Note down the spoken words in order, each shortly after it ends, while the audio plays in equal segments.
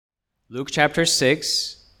Luke chapter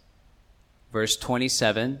 6, verse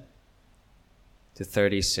 27 to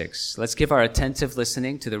 36. Let's give our attentive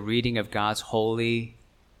listening to the reading of God's holy,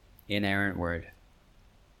 inerrant word.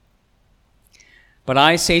 But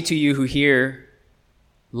I say to you who hear,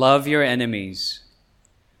 love your enemies.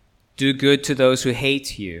 Do good to those who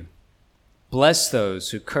hate you. Bless those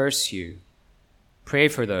who curse you. Pray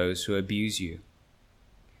for those who abuse you.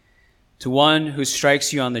 To one who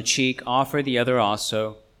strikes you on the cheek, offer the other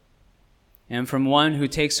also. And from one who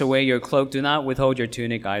takes away your cloak, do not withhold your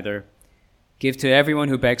tunic either. Give to everyone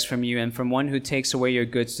who begs from you, and from one who takes away your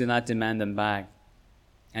goods, do not demand them back.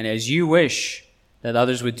 And as you wish that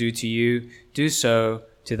others would do to you, do so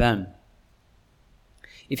to them.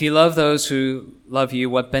 If you love those who love you,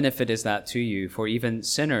 what benefit is that to you? For even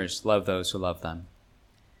sinners love those who love them.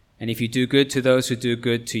 And if you do good to those who do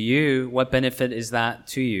good to you, what benefit is that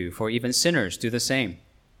to you? For even sinners do the same.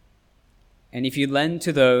 And if you lend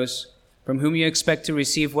to those from whom you expect to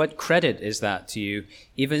receive, what credit is that to you?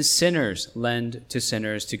 Even sinners lend to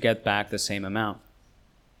sinners to get back the same amount.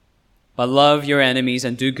 But love your enemies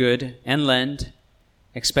and do good and lend,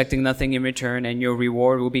 expecting nothing in return, and your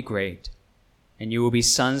reward will be great. And you will be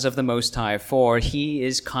sons of the Most High, for He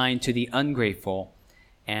is kind to the ungrateful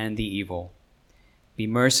and the evil. Be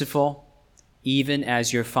merciful, even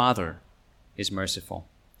as your Father is merciful.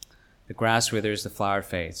 The grass withers, the flower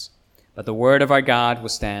fades, but the word of our God will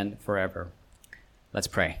stand forever. Let's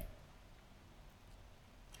pray.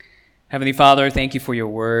 Heavenly Father, thank you for your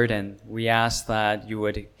word, and we ask that you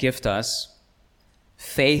would gift us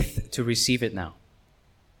faith to receive it now.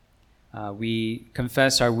 We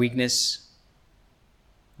confess our weakness,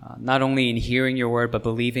 not only in hearing your word, but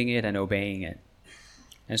believing it and obeying it.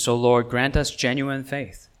 And so, Lord, grant us genuine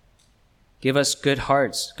faith. Give us good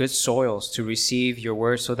hearts, good soils to receive your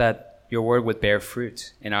word so that your word would bear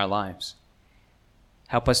fruit in our lives.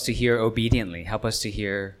 Help us to hear obediently. Help us to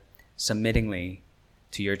hear submittingly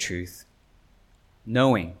to your truth,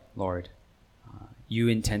 knowing, Lord, you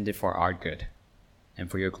intended for our good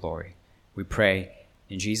and for your glory. We pray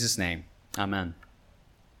in Jesus' name. Amen.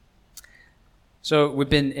 So we've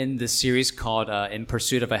been in this series called In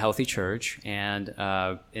Pursuit of a Healthy Church, and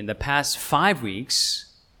in the past 5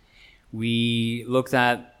 weeks, we looked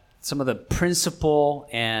at some of the principle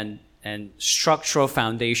and structural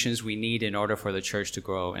foundations we need in order for the church to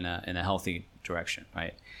grow in a healthy direction,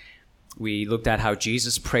 right? We looked at how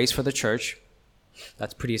Jesus prays for the church.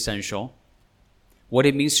 That's pretty essential. What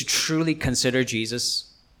it means to truly consider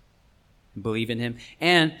Jesus, believe in him.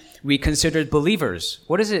 And we considered believers.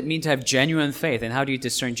 What does it mean to have genuine faith? And how do you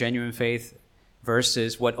discern genuine faith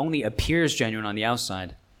versus what only appears genuine on the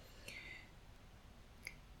outside?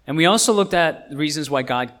 And we also looked at reasons why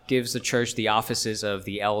God gives the church the offices of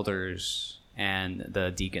the elders and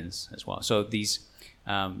the deacons as well. So these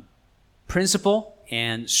principle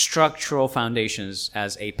and structural foundations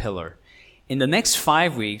as a pillar. In the next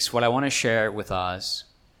 5 weeks, what I want to share with us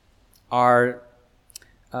are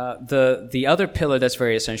the other pillar that's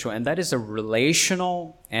very essential, and that is a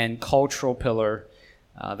relational and cultural pillar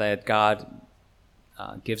that God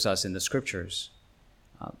gives us in the scriptures.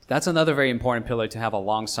 That's another very important pillar to have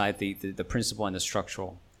alongside the principle and the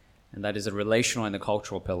structural, and that is the relational and the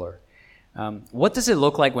cultural pillar. What does it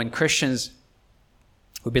look like when Christians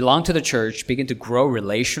who belong to the church begin to grow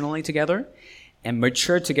relationally together and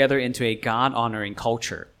mature together into a God-honoring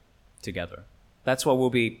culture together? That's what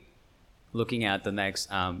we'll be looking at the next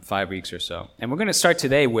 5 weeks or so. And we're going to start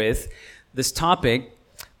today with this topic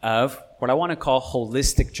of what I want to call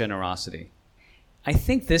holistic generosity. I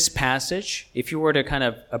think this passage, if you were to kind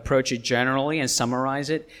of approach it generally and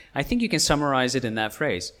summarize it, I think you can summarize it in that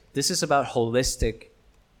phrase. This is about holistic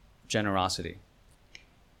generosity.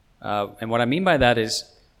 And what I mean by that is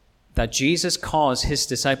that Jesus calls his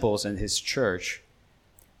disciples and his church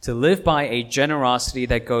to live by a generosity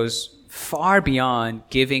that goes far beyond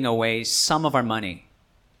giving away some of our money,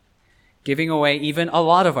 giving away even a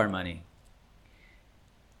lot of our money.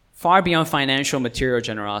 Far beyond financial, material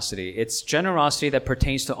generosity. It's generosity that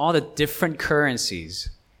pertains to all the different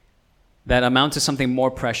currencies that amount to something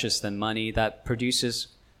more precious than money, that produces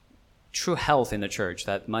true health in the church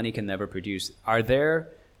that money can never produce. Are there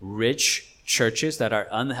rich churches that are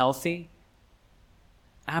unhealthy?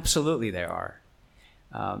 Absolutely there are.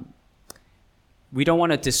 We don't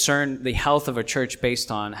want to discern the health of a church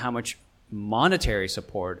based on how much monetary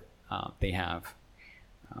support they have.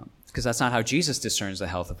 Because that's not how Jesus discerns the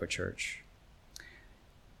health of a church.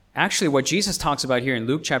 Actually, what Jesus talks about here in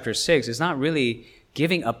Luke chapter 6 is not really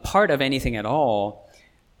giving a part of anything at all,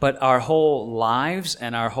 but our whole lives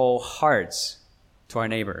and our whole hearts to our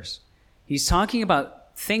neighbors. He's talking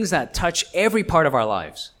about things that touch every part of our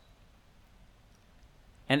lives.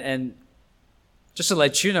 And just to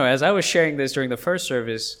let you know, as I was sharing this during the first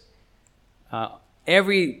service,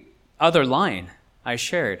 every other line I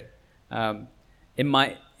shared, in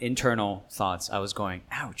my internal thoughts, I was going,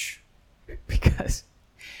 ouch, because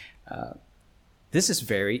this is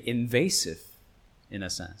very invasive in a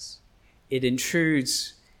sense. It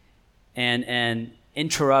intrudes and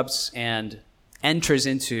interrupts and enters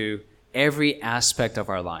into every aspect of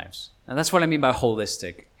our lives. And that's what I mean by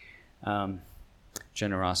holistic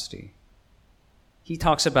generosity. He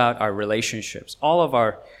talks about our relationships, all of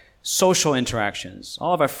our social interactions,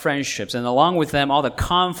 all of our friendships, and along with them, all the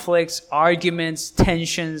conflicts, arguments,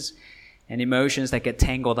 tensions, and emotions that get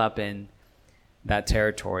tangled up in that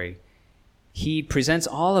territory. He presents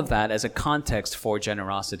all of that as a context for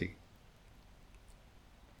generosity.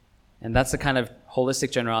 And that's the kind of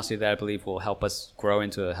holistic generosity that I believe will help us grow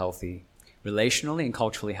into a healthy, relationally and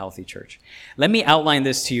culturally healthy church. Let me outline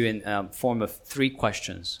this to you in form of 3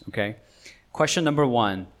 questions, okay? Question number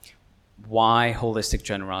 1, why holistic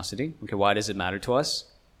generosity? Okay, why does it matter to us?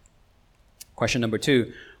 Question number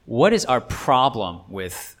 2, what is our problem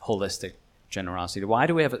with holistic generosity? Why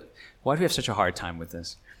do we have such a hard time with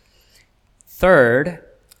this? Third,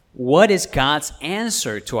 what is God's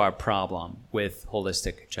answer to our problem with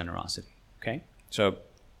holistic generosity? Okay, so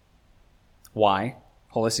why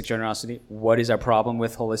holistic generosity? What is our problem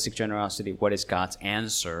with holistic generosity? What is God's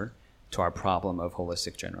answer to our problem of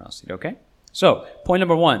holistic generosity? Okay, so point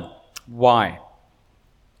number 1, why?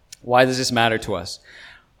 Why does this matter to us?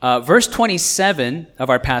 Verse 27 of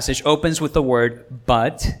our passage opens with the word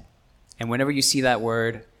but, and whenever you see that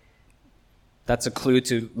word, that's a clue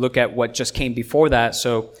to look at what just came before that,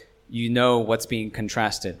 so you know what's being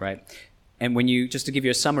contrasted, right? And just to give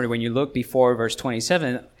you a summary, when you look before verse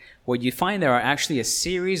 27, what you find there are actually a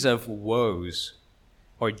series of woes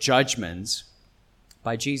or judgments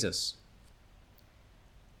by Jesus.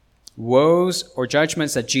 Woes or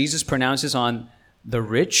judgments that Jesus pronounces on the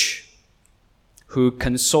rich who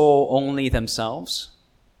console only themselves.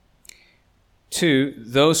 2,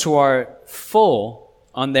 those who are full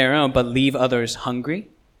on their own but leave others hungry.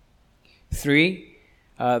 3,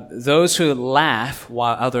 those who laugh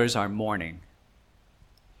while others are mourning.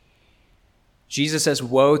 Jesus says,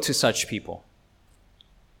 woe to such people.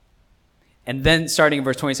 And then starting in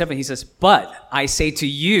verse 27, he says, but I say to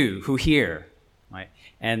you who hear, right?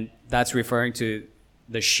 And that's referring to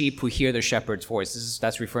the sheep who hear the shepherd's voice.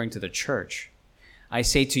 That's referring to the church. I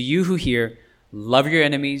say to you who hear, love your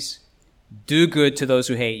enemies, do good to those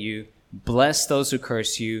who hate you, bless those who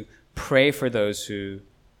curse you, pray for those who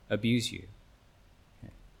abuse you.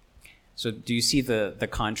 Okay. So do you see the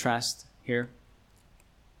contrast here?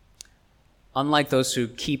 Unlike those who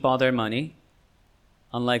keep all their money,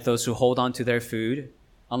 unlike those who hold on to their food,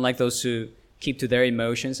 unlike those who keep to their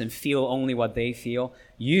emotions and feel only what they feel,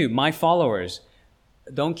 you, my followers,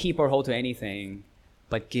 don't keep or hold to anything,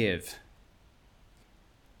 but give.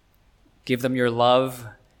 Give them your love,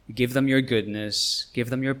 give them your goodness, give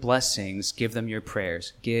them your blessings, give them your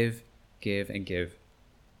prayers. Give, and give.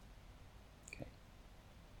 Okay.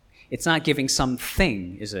 It's not giving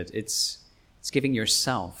something, is it? It's giving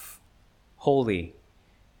yourself wholly,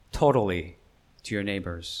 totally to your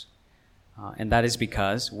neighbors. And that is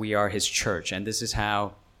because we are his church. And this is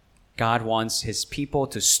how God wants his people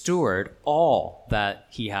to steward all that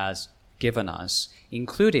he has given us,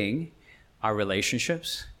 including our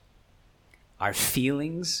relationships, our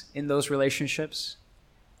feelings in those relationships,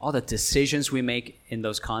 all the decisions we make in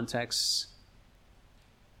those contexts.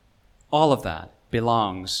 All of that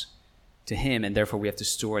belongs to him, and therefore we have to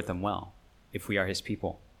steward them well if we are his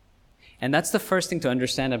people. And that's the first thing to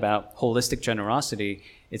understand about holistic generosity.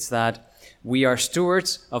 It's that we are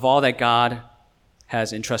stewards of all that God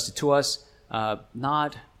has entrusted to us,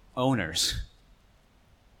 not owners.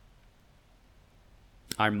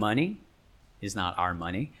 Our money is not our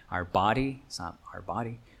money. Our body is not our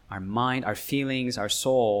body. Our mind, our feelings, our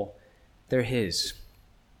soul, they're his.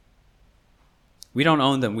 We don't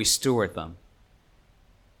own them, we steward them.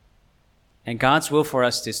 And God's will for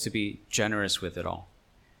us is to be generous with it all.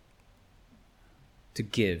 To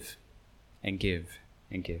give and give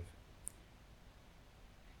and give.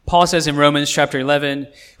 Paul says in Romans chapter 11,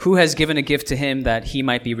 who has given a gift to him that he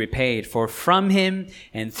might be repaid? For from him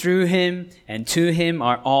and through him and to him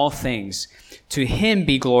are all things. To him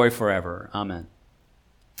be glory forever. Amen.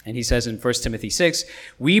 And he says in 1 Timothy 6,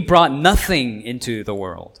 we brought nothing into the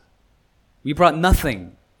world. We brought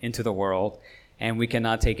nothing into the world, and we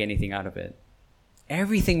cannot take anything out of it.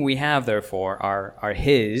 Everything we have, therefore, are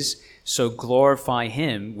his, so glorify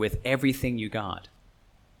him with everything you got.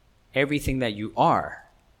 Everything that you are.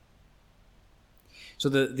 So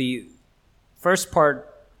the first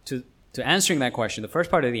part to answering that question, the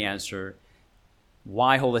first part of the answer,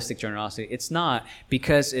 why holistic generosity? It's not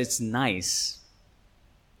because it's nice.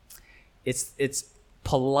 It's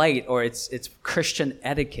polite, or it's Christian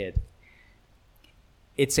etiquette.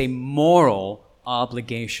 It's a moral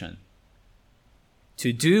obligation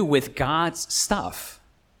to do with God's stuff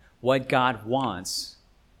what God wants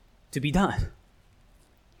to be done.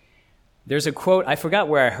 There's a quote, I forgot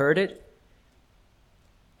where I heard it,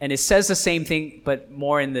 and it says the same thing, but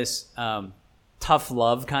more in this tough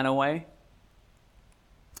love kind of way.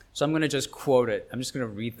 So I'm going to just quote it. I'm just going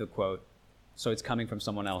to read the quote, so it's coming from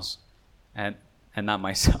someone else and not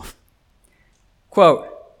myself. Quote,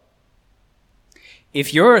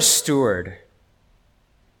 if you're a steward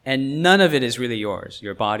and none of it is really yours,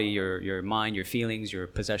 your body, your mind, your feelings, your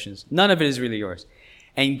possessions, none of it is really yours,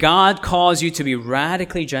 and God calls you to be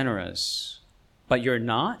radically generous, but you're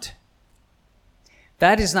not,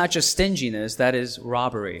 that is not just stinginess, that is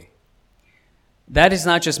robbery. That is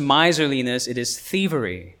not just miserliness, it is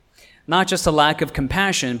thievery. Not just a lack of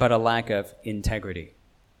compassion, but a lack of integrity.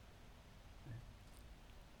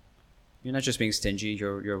 You're not just being stingy,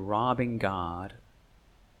 you're robbing God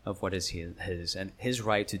of what is his and his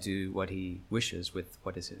right to do what he wishes with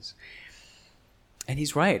what is his. And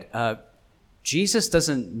he's right. Jesus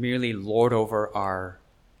doesn't merely lord over our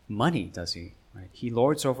money, does he? Right? He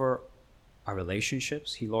lords over our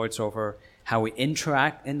relationships. He lords over how we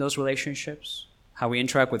interact in those relationships, how we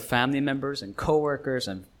interact with family members and coworkers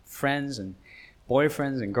and friends and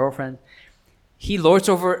boyfriends and girlfriends. He lords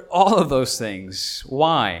over all of those things.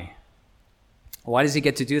 Why? Why does he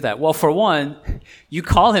get to do that? Well, for one, you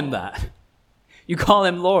call him that. You call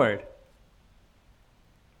him Lord.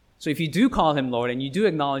 So if you do call him Lord and you do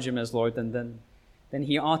acknowledge him as Lord, then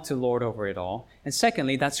he ought to lord over it all. And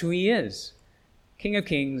secondly, that's who he is. King of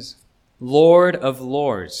Kings, Lord of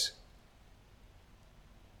Lords.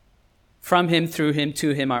 From him, through him,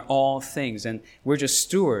 to him are all things. And we're just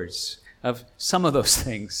stewards of some of those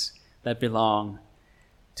things that belong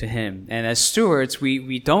to him. And as stewards,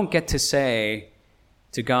 we don't get to say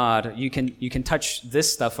to God, you can touch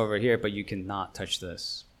this stuff over here, but you cannot touch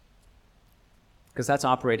this. Because that's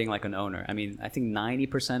operating like an owner. I mean, I think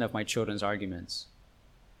 90% of my children's arguments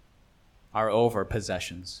are over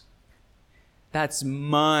possessions. That's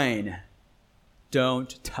mine.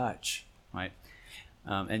 Don't touch, right?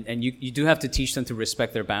 And you do have to teach them to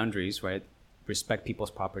respect their boundaries, right? Respect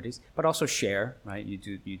people's properties, but also share, right? You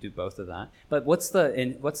do both of that. But what's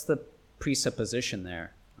the presupposition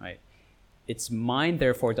there, right? It's mine,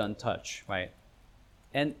 therefore don't touch, right?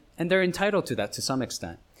 And they're entitled to that to some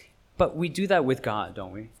extent. But we do that with God,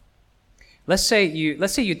 don't we? Let's say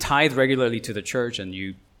you tithe regularly to the church and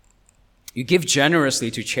you give generously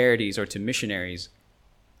to charities or to missionaries.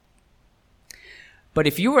 But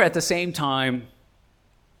if you were at the same time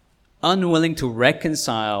unwilling to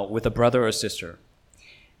reconcile with a brother or sister,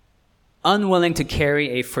 unwilling to carry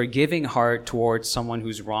a forgiving heart towards someone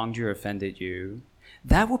who's wronged you or offended you,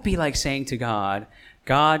 that would be like saying to God,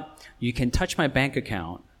 God, you can touch my bank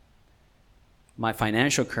account, my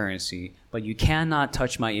financial currency, but you cannot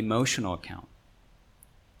touch my emotional account.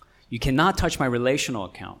 You cannot touch my relational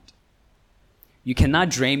account. You cannot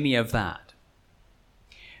drain me of that.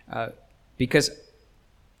 Because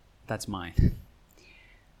that's mine.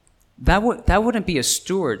 That wouldn't be a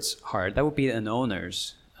steward's heart. That would be an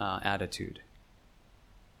owner's attitude.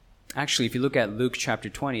 Actually, if you look at Luke chapter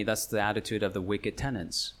 20, that's the attitude of the wicked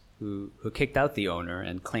tenants who kicked out the owner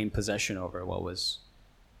and claimed possession over what was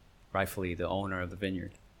rightfully the owner of the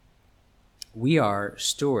vineyard. We are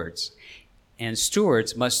stewards, and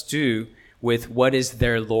stewards must do with what is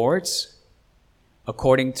their Lord's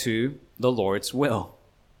according to the Lord's will.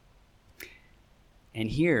 And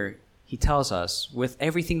here, he tells us, with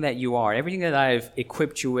everything that you are, everything that I've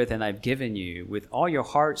equipped you with and I've given you, with all your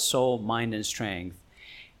heart, soul, mind, and strength,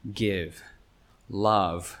 give,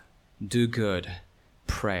 love, do good,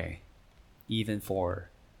 pray, even for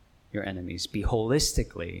your enemies. Be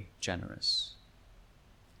holistically generous.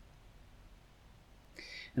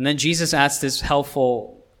 And then Jesus adds this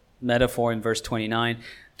helpful metaphor in verse 29.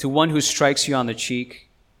 To one who strikes you on the cheek,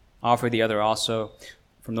 offer the other also.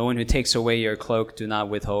 From the one who takes away your cloak, do not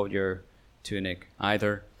withhold your tunic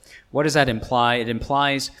either. What does that imply? It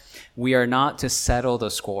implies we are not to settle the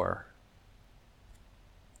score.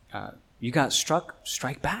 You got struck,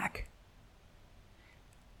 strike back.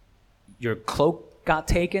 Your cloak got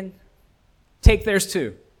taken, take theirs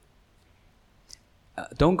too.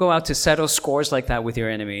 Don't go out to settle scores like that with your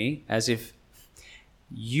enemy as if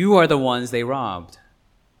you are the ones they robbed.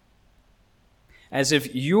 As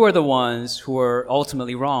if you are the ones who are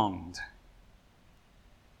ultimately wronged.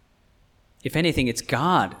 If anything, it's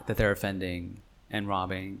God that they're offending and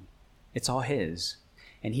robbing. It's all his.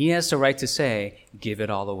 And he has the right to say, give it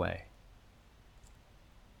all away.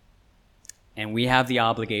 And we have the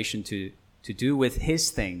obligation to do with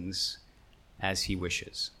his things as he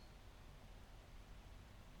wishes.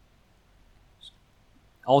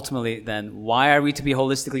 Ultimately, then, why are we to be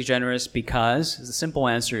holistically generous? Because the simple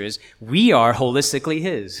answer is we are holistically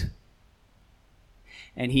his.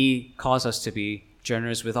 And he calls us to be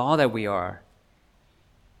generous with all that we are.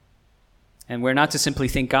 And we're not to simply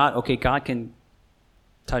think, God can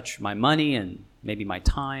touch my money and maybe my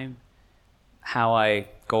time, how I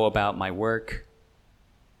go about my work,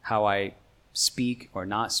 how I speak or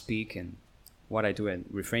not speak, and what I do and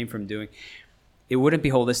refrain from doing. It wouldn't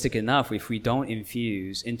be holistic enough if we don't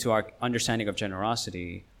infuse into our understanding of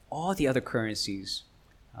generosity all the other currencies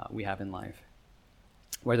we have in life,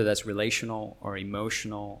 whether that's relational or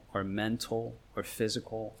emotional or mental or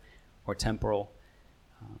physical or temporal.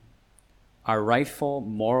 Our rightful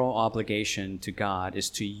moral obligation to God is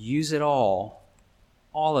to use it all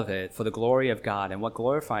of it, for the glory of God. And what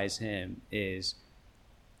glorifies him is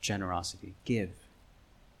generosity. Give.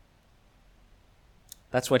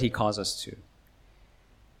 That's what he calls us to.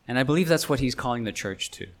 And I believe that's what he's calling the church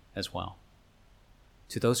to as well.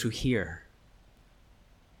 To those who hear,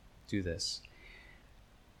 do this.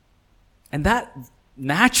 And that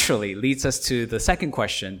naturally leads us to the second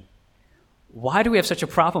question. Why do we have such a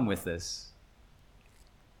problem with this?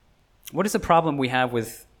 What is the problem we have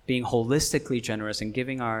with being holistically generous and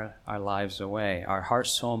giving our lives away, our heart,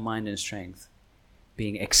 soul, mind, and strength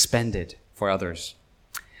being expended for others?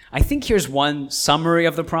 I think here's one summary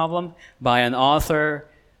of the problem by an author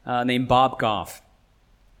named Bob Goff.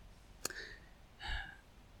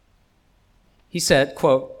 He said,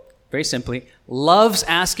 quote, very simply, love's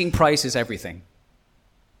asking price is everything.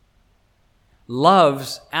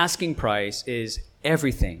 Love's asking price is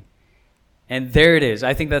everything. And there it is.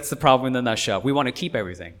 I think that's the problem in the nutshell. We want to keep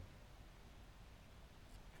everything.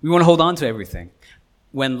 We want to hold on to everything.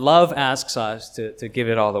 When love asks us to give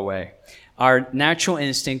it all away, our natural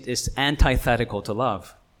instinct is antithetical to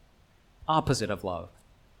love, opposite of love.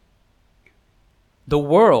 The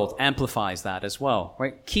world amplifies that as well,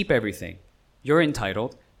 right? Keep everything. You're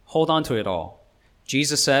entitled. Hold on to it all.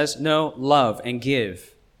 Jesus says, no, love and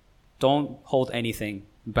give. Don't hold anything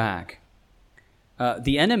back.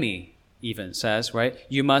 The enemy even says, right,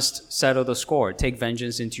 you must settle the score. Take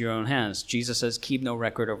vengeance into your own hands. Jesus says, keep no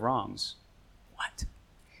record of wrongs. What?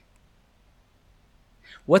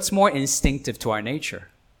 What's more instinctive to our nature?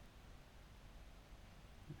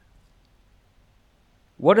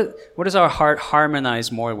 What does our heart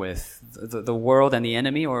harmonize more with? The world and the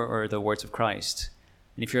enemy, or the words of Christ?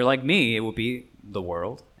 And if you're like me, it will be the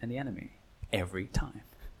world and the enemy every time.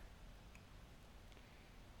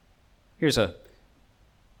 Here's a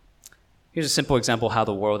simple example of how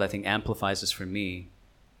the world, I think, amplifies this for me.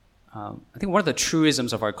 I think one of the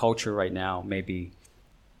truisms of our culture right now may be,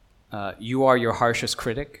 you are your harshest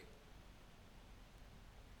critic.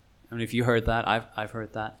 I mean, if you heard that, I've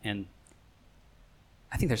heard that. And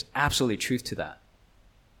I think there's absolutely truth to that.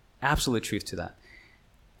 Absolute truth to that.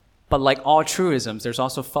 But like all truisms, there's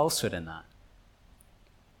also falsehood in that.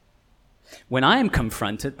 When I am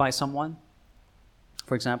confronted by someone,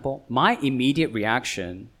 for example, my immediate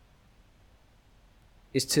reaction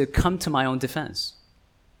is to come to my own defense.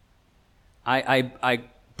 I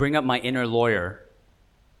bring up my inner lawyer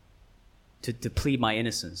to plead my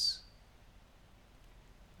innocence,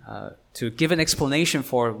 to give an explanation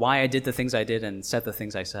for why I did the things I did and said the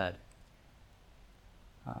things I said.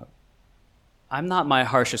 I'm not my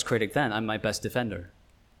harshest critic then. I'm my best defender.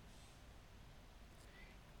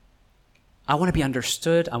 I want to be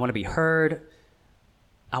understood. I want to be heard.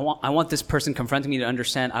 I want this person confronting me to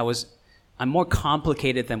understand I'm more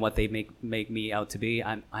complicated than what they make me out to be.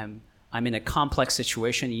 I'm in a complex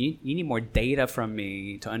situation. You need more data from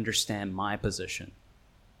me to understand my position.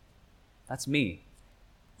 That's me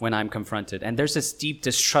when I'm confronted. And there's this deep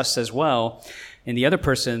distrust as well in the other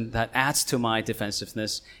person that adds to my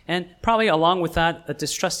defensiveness. And probably along with that, a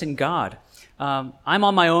distrust in God. I'm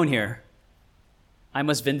on my own here. I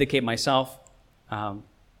must vindicate myself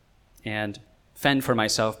and fend for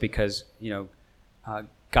myself because,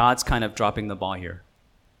 God's kind of dropping the ball here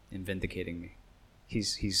in vindicating me.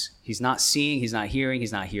 He's not seeing, he's not hearing,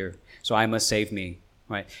 he's not here. So I must save me,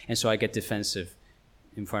 right? And so I get defensive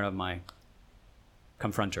in front of my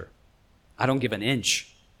confronter. I don't give an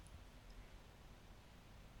inch.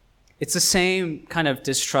 It's the same kind of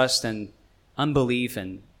distrust and unbelief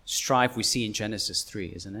and strife we see in Genesis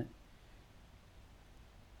 3, isn't it?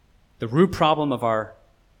 The root problem of our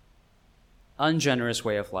ungenerous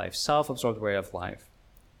way of life, self-absorbed way of life,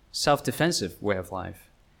 self-defensive way of life,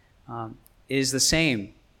 is the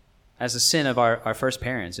same as the sin of our first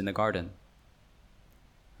parents in the garden.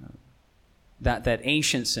 That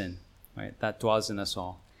ancient sin, right, that dwells in us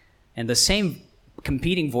all. And the same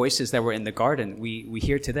competing voices that were in the garden, we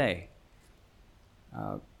hear today.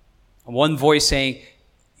 One voice saying,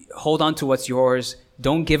 hold on to what's yours,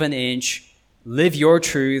 don't give an inch, live your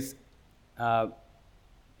truth.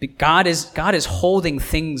 God is holding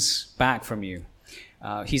things back from you.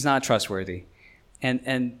 He's not trustworthy.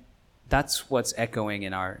 And that's what's echoing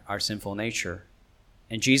in our sinful nature.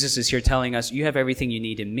 And Jesus is here telling us, you have everything you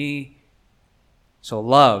need in me. So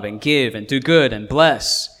love and give and do good and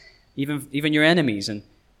bless, even your enemies. And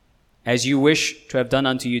as you wish to have done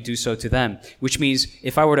unto you, do so to them. Which means,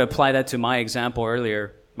 if I were to apply that to my example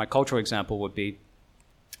earlier, my cultural example would be,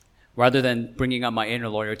 rather than bringing up my inner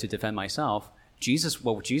lawyer to defend myself,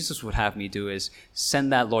 what Jesus would have me do is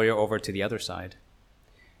send that lawyer over to the other side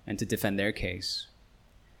and to defend their case.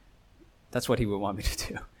 That's what he would want me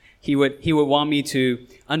to do. He would want me to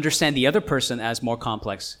understand the other person as more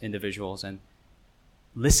complex individuals and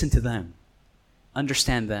listen to them,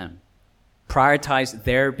 understand them, prioritize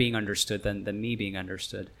their being understood than me being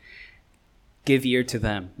understood. Give ear to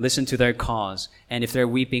them, listen to their cause, and if they're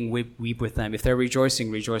weeping, weep with them. If they're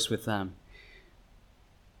rejoicing, rejoice with them.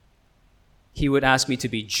 He would ask me to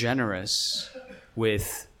be generous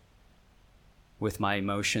with my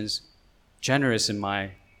emotions, generous in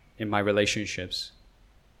my relationships.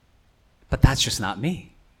 But that's just not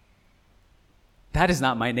me. That is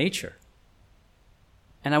not my nature.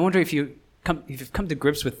 And I wonder if you've come to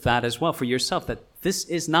grips with that as well for yourself, that this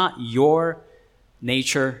is not your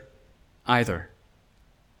nature either.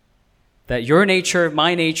 That your nature,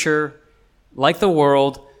 my nature, like the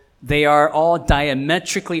world, they are all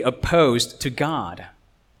diametrically opposed to God.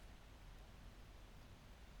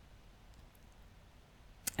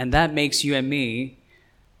 And that makes you and me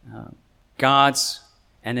God's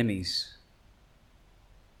enemies,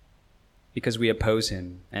 because we oppose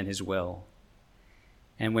him and his will.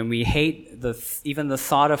 And when we hate even the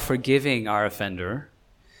thought of forgiving our offender,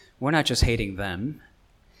 we're not just hating them,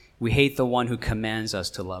 we hate the one who commands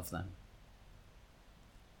us to love them.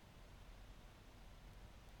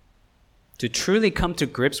 To truly come to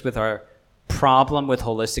grips with our problem with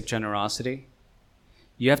holistic generosity,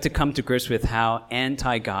 you have to come to grips with how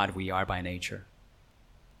anti-God we are by nature.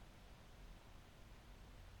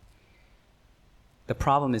 The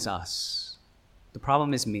problem is us. The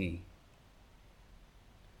problem is me.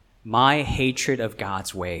 My hatred of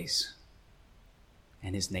God's ways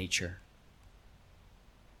and his nature.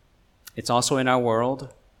 It's also in our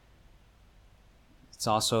world. It's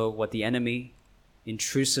also what the enemy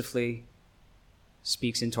intrusively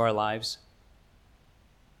speaks into our lives.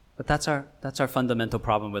 But that's our fundamental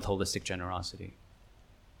problem with holistic generosity.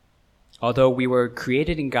 Although we were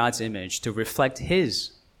created in God's image to reflect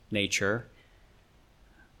his nature,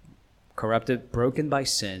 corrupted, broken by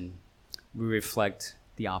sin, we reflect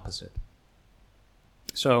the opposite.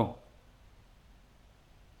 So,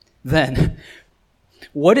 then,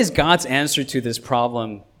 what is God's answer to this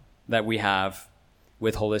problem that we have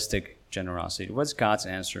with holistic generosity? What's God's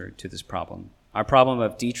answer to this problem? Our problem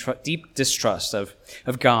of deep distrust of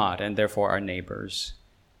God and therefore our neighbors.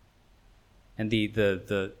 And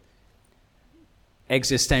the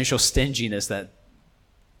existential stinginess that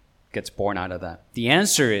gets born out of that. The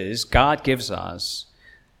answer is God gives us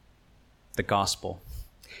the gospel.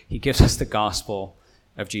 He gives us the gospel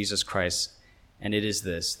of Jesus Christ. And it is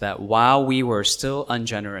this, that while we were still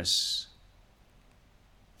ungenerous,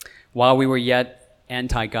 while we were yet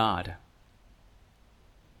anti-God,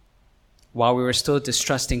 while we were still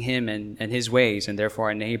distrusting him and his ways and therefore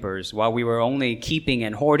our neighbors, while we were only keeping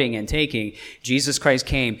and hoarding and taking, Jesus Christ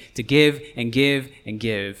came to give and give and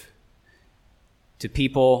give to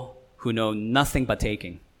people who know nothing but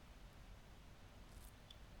taking.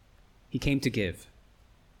 He came to give.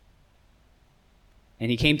 And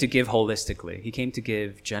he came to give holistically. He came to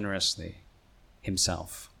give generously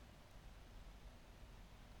himself.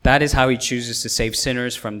 That is how he chooses to save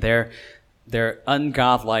sinners from their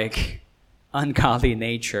ungodly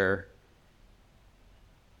nature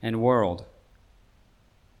and world.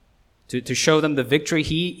 To show them the victory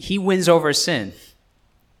he wins over sin.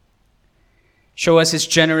 Show us his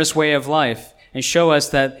generous way of life, and show us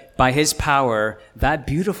that by his power, that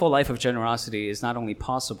beautiful life of generosity is not only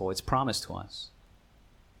possible, it's promised to us.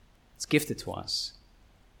 It's gifted to us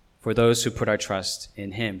for those who put our trust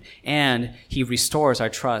in him. And he restores our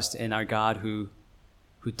trust in our God who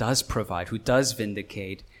does provide, who does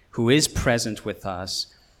vindicate, who is present with us,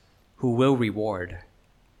 who will reward.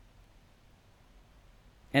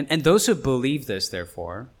 And those who believe this,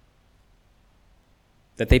 therefore,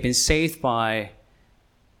 that they've been saved by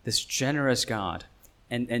this generous God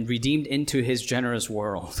and redeemed into his generous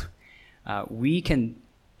world, we can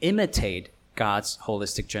imitate God's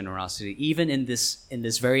holistic generosity even in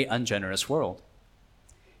this very ungenerous world.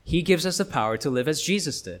 He gives us the power to live as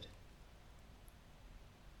Jesus did.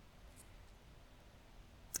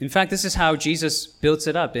 In fact, this is how Jesus builds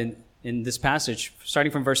it up in this passage,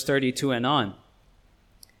 starting from verse 32 and on.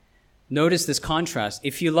 Notice this contrast.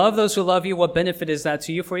 If you love those who love you, what benefit is that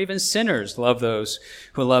to you? For even sinners love those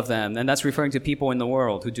who love them. And that's referring to people in the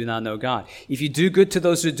world who do not know God. If you do good to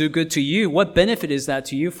those who do good to you, what benefit is that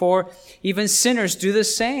to you? For even sinners do the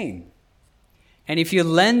same. And if you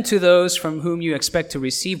lend to those from whom you expect to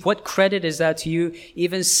receive, what credit is that to you?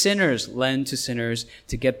 Even sinners lend to sinners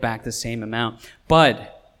to get back the same amount.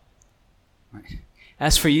 But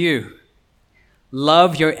as for you,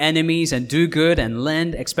 love your enemies and do good and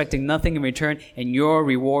lend, expecting nothing in return, and your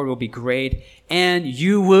reward will be great, and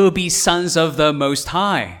you will be sons of the Most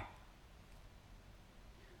High.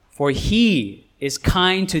 For he is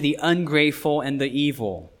kind to the ungrateful and the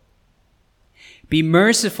evil. Be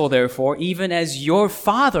merciful, therefore, even as your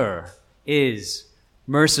Father is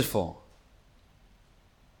merciful.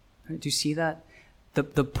 Do you see that?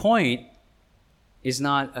 The point is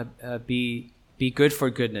not be good for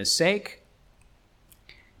goodness' sake.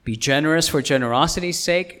 Be generous for generosity's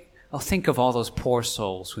sake. Oh, think of all those poor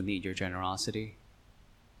souls who need your generosity.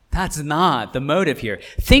 That's not the motive here.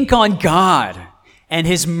 Think on God and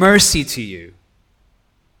his mercy to you.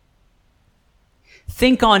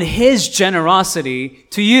 Think on his generosity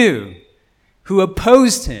to you, who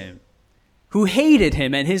opposed him, who hated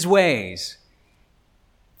him and his ways.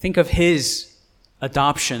 Think of his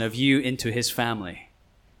adoption of you into his family.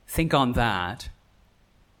 Think on that,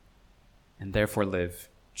 and therefore live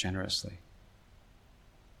generously.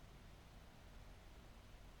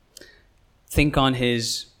 Think on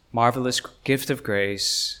his marvelous gift of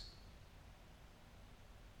grace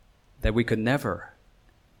that we could never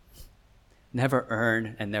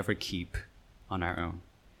earn and never keep on our own.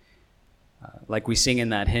 Like we sing in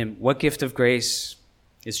that hymn, what gift of grace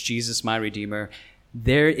is Jesus my Redeemer?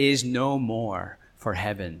 There is no more for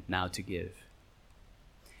heaven now to give.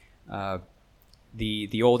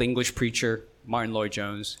 The old English preacher, Martin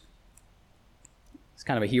Lloyd-Jones, he's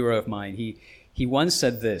kind of a hero of mine. He once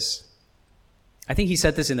said this. I think he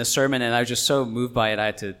said this in a sermon, and I was just so moved by it, I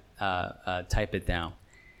had to type it down.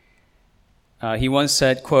 He once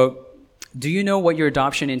said, quote, "Do you know what your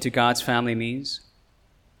adoption into God's family means?"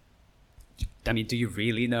 I mean, do you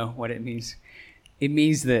really know what it means? It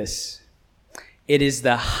means this. It is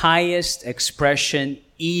the highest expression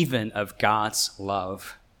even of God's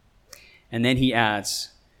love. And then he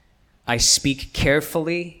adds, I speak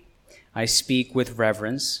carefully, I speak with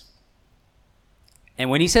reverence. And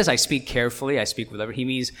when he says I speak carefully, I speak with reverence, he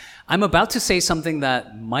means I'm about to say something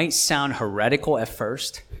that might sound heretical at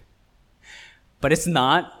first, but it's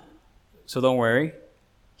not. So don't worry.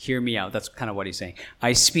 Hear me out. That's kind of what he's saying.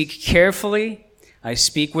 I speak carefully. I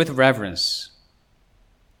speak with reverence.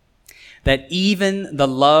 That even the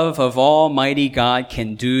love of Almighty God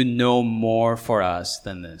can do no more for us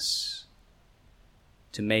than this,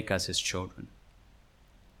 to make us his children.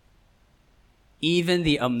 Even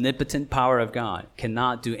the omnipotent power of God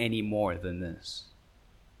cannot do any more than this.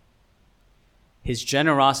 His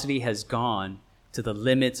generosity has gone to the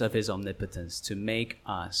limits of his omnipotence to make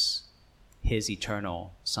us his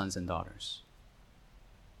eternal sons and daughters.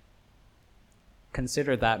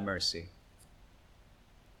 Consider that mercy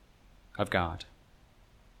of God.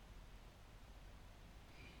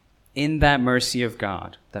 In that mercy of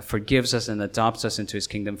God that forgives us and adopts us into his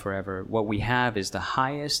kingdom forever, what we have is the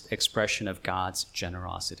highest expression of God's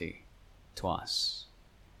generosity to us.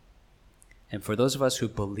 And for those of us who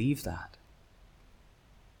believe that,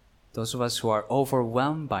 those of us who are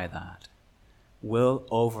overwhelmed by that, will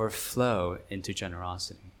overflow into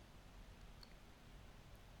generosity.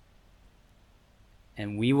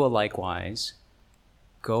 And we will likewise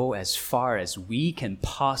go as far as we can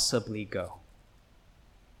possibly go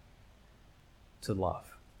to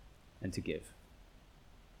love and to give.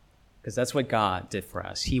 Because that's what God did for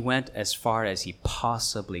us. He went as far as he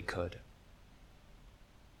possibly could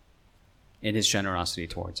in his generosity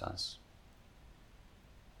towards us.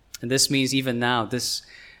 And this means even now,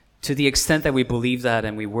 to the extent that we believe that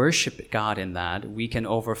and we worship God in that, we can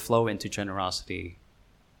overflow into generosity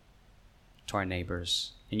to our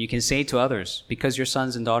neighbors. And you can say to others, because you're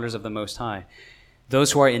sons and daughters of the Most High,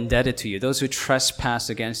 those who are indebted to you, those who trespass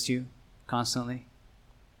against you constantly,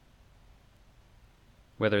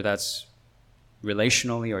 whether that's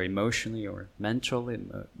relationally or emotionally or mentally,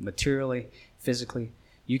 materially, physically,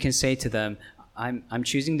 you can say to them, I'm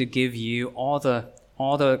choosing to give you all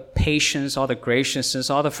the patience, all the graciousness,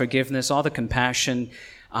 all the forgiveness, all the compassion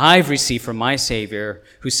I've received from my Savior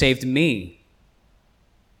who saved me.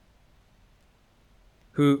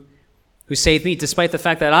 Who saved me despite the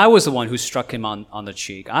fact that I was the one who struck him on the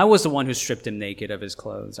cheek. I was the one who stripped him naked of his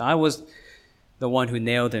clothes. I was the one who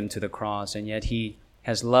nailed him to the cross, and yet he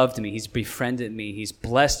has loved me. He's befriended me. He's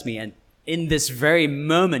blessed me, and in this very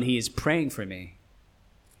moment, he is praying for me.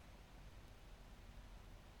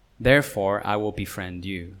 Therefore, I will befriend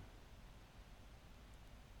you.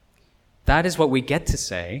 That is what we get to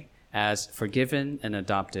say as forgiven and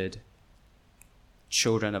adopted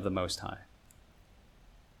children of the Most High.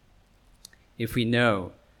 If we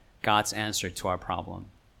know God's answer to our problem,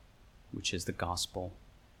 which is the gospel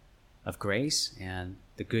of grace and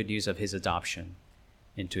the good news of his adoption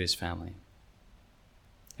into his family.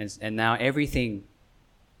 And now everything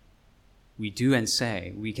we do and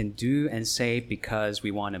say, we can do and say because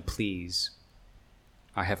we want to please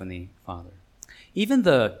our Heavenly Father. Even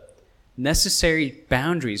the necessary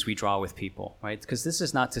boundaries we draw with people, right? Because this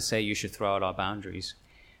is not to say you should throw out all boundaries.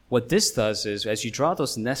 What this does is, as you draw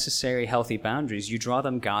those necessary, healthy boundaries, you draw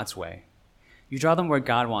them God's way. You draw them where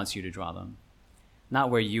God wants you to draw them, not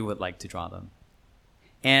where you would like to draw them.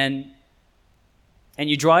 And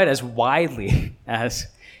you draw it as widely as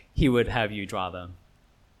he would have you draw them,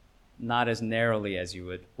 not as narrowly as you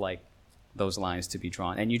would like those lines to be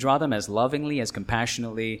drawn. And you draw them as lovingly, as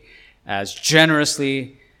compassionately, as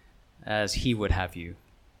generously as he would have you.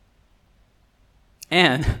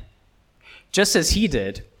 And just as he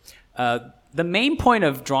did, the main point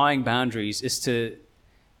of drawing boundaries is to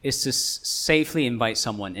safely invite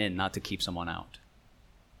someone in, not to keep someone out.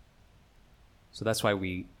 So that's why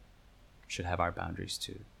we should have our boundaries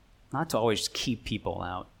too. Not to always keep people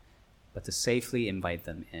out, but to safely invite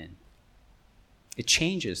them in. It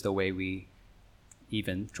changes the way we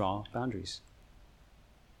even draw boundaries.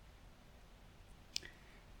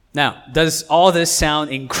 Now, does all this sound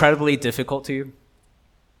incredibly difficult to you?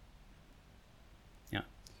 Yeah.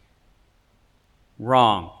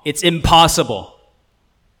 Wrong. It's impossible.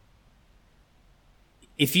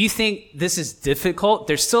 If you think this is difficult,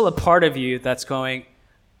 there's still a part of you that's going,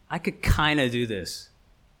 I could kind of do this,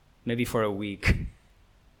 maybe for a week.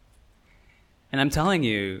 And I'm telling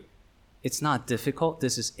you, it's not difficult.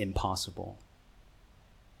 This is impossible.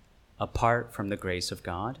 Apart from the grace of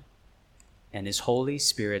God and his Holy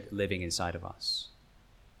Spirit living inside of us,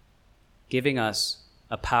 giving us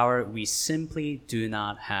a power we simply do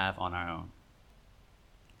not have on our own.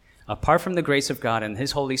 Apart from the grace of God and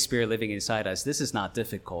his Holy Spirit living inside us, this is not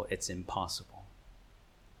difficult, it's impossible.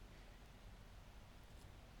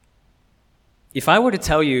 If I were to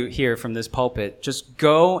tell you here from this pulpit, just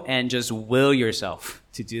go and just will yourself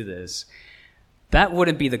to do this, that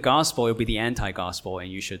wouldn't be the gospel, it would be the anti-gospel, and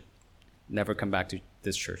you should never come back to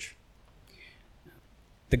this church.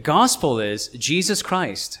 The gospel is Jesus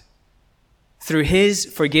Christ. Through his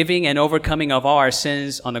forgiving and overcoming of all our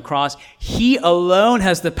sins on the cross, he alone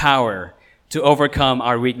has the power to overcome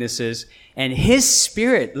our weaknesses, and his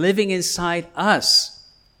Spirit living inside us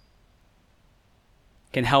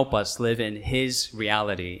can help us live in his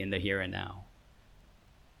reality in the here and now.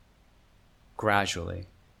 Gradually,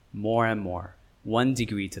 more and more, one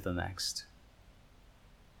degree to the next.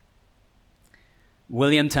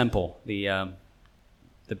 William Temple, the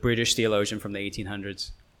British theologian from the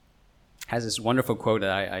 1800s, has this wonderful quote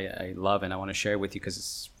that I love and I want to share with you because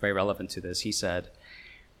it's very relevant to this. He said,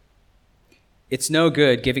 "It's no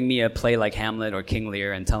good giving me a play like Hamlet or King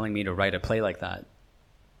Lear and telling me to write a play like that.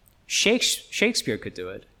 Shakespeare could do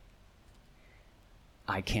it.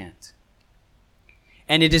 I can't.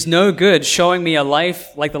 And it is no good showing me a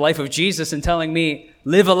life like the life of Jesus and telling me,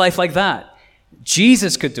 live a life like that.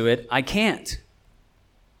 Jesus could do it. I can't.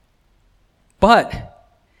 But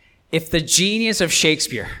if the genius of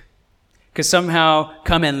Shakespeare could somehow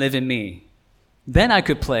come and live in me, then I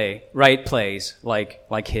could write plays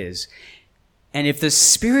like his. And if the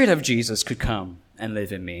Spirit of Jesus could come and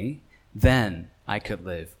live in me, then I could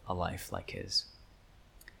live a life like his."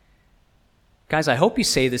 Guys, I hope you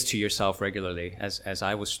say this to yourself regularly, as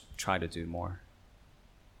I was trying to do more.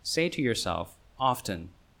 Say to yourself often,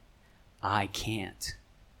 I can't.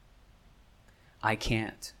 I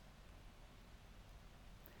can't.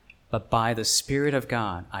 But by the Spirit of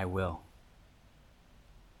God, I will.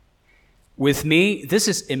 With me, this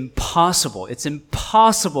is impossible. It's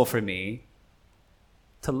impossible for me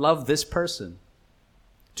to love this person,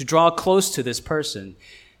 to draw close to this person,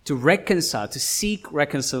 to reconcile, to seek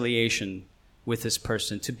reconciliation with this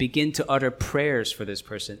person, to begin to utter prayers for this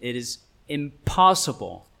person. It is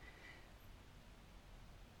impossible.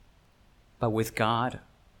 But with God,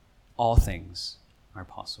 all things are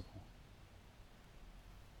possible.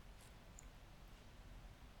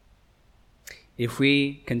 If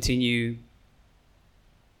we continue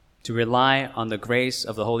to rely on the grace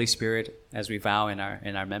of the Holy Spirit as we vow in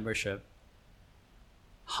our membership,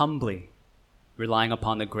 humbly relying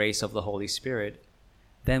upon the grace of the Holy Spirit,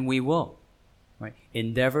 then we will, right,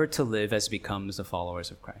 endeavor to live as becomes the followers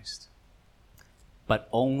of Christ. But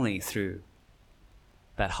only through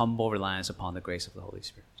that humble reliance upon the grace of the Holy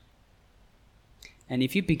Spirit. And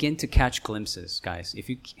if you begin to catch glimpses, guys, if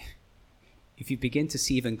you begin to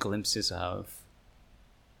see even glimpses of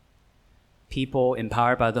people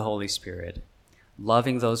empowered by the Holy Spirit,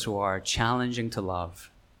 loving those who are challenging to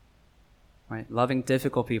love, right? Loving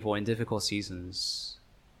difficult people in difficult seasons,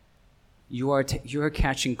 you are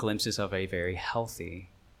catching glimpses of a very healthy,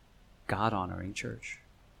 God-honoring church.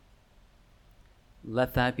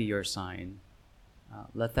 Let that be your sign.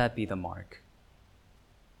 Let that be the mark.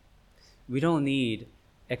 We don't need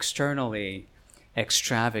externally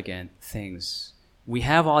extravagant things. We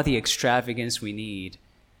have all the extravagance we need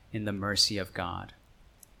in the mercy of God.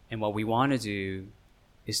 And what we want to do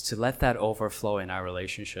is to let that overflow in our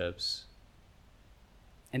relationships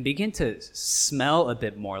and begin to smell a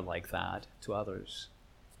bit more like that to others,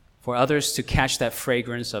 for others to catch that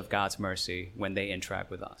fragrance of God's mercy when they interact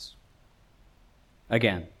with us.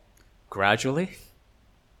 Again, gradually,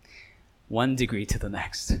 1 degree to the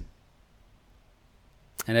next.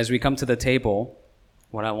 And as we come to the table,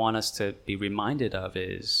 what I want us to be reminded of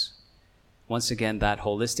is, once again, that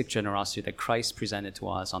holistic generosity that Christ presented to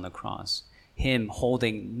us on the cross. Him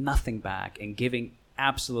holding nothing back and giving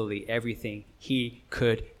absolutely everything he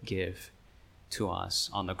could give to us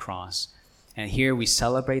on the cross. And here we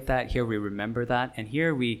celebrate that, here we remember that, and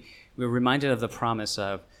here we're reminded of the promise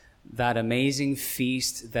of that amazing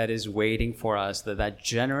feast that is waiting for us, that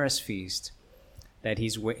generous feast that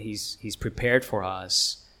he's prepared for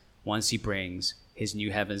us once he brings his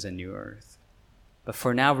new heavens and new earth. But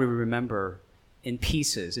for now, we remember in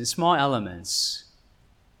pieces, in small elements,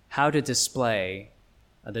 how to display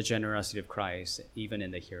the generosity of Christ, even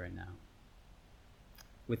in the here and now.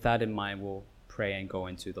 With that in mind, we'll pray and go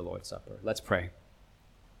into the Lord's Supper. Let's pray.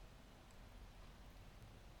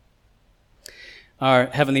 Our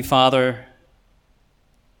Heavenly Father,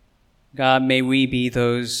 God, may we be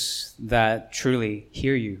those that truly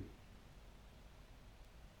hear you.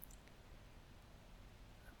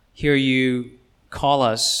 Hear you call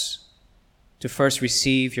us to first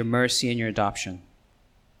receive your mercy and your adoption,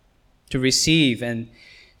 to receive and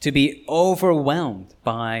to be overwhelmed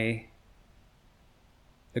by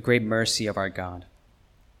the great mercy of our God.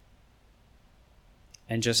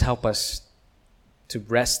 And just help us to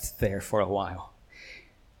rest there for a while,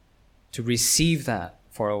 to receive that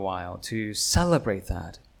for a while, to celebrate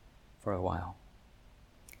that for a while.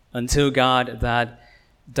 Until, God, that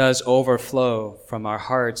does overflow from our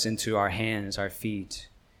hearts into our hands, our feet,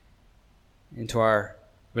 into our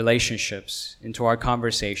relationships, into our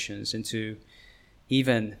conversations, into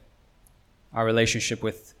even our relationship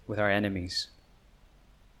with our enemies.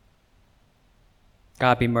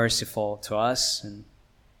 God, be merciful to us and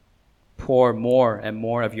pour more and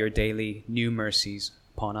more of your daily new mercies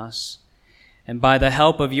upon us. And by the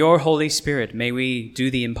help of your Holy Spirit, may we do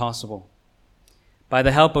the impossible. By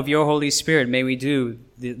the help of your Holy Spirit, may we do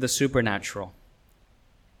the supernatural.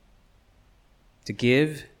 To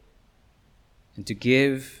give and to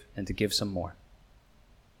give and to give some more.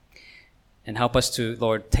 And help us to,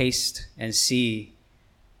 Lord, taste and see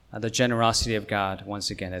the generosity of God once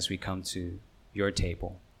again as we come to your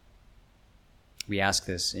table. We ask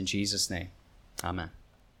this in Jesus' name. Amen.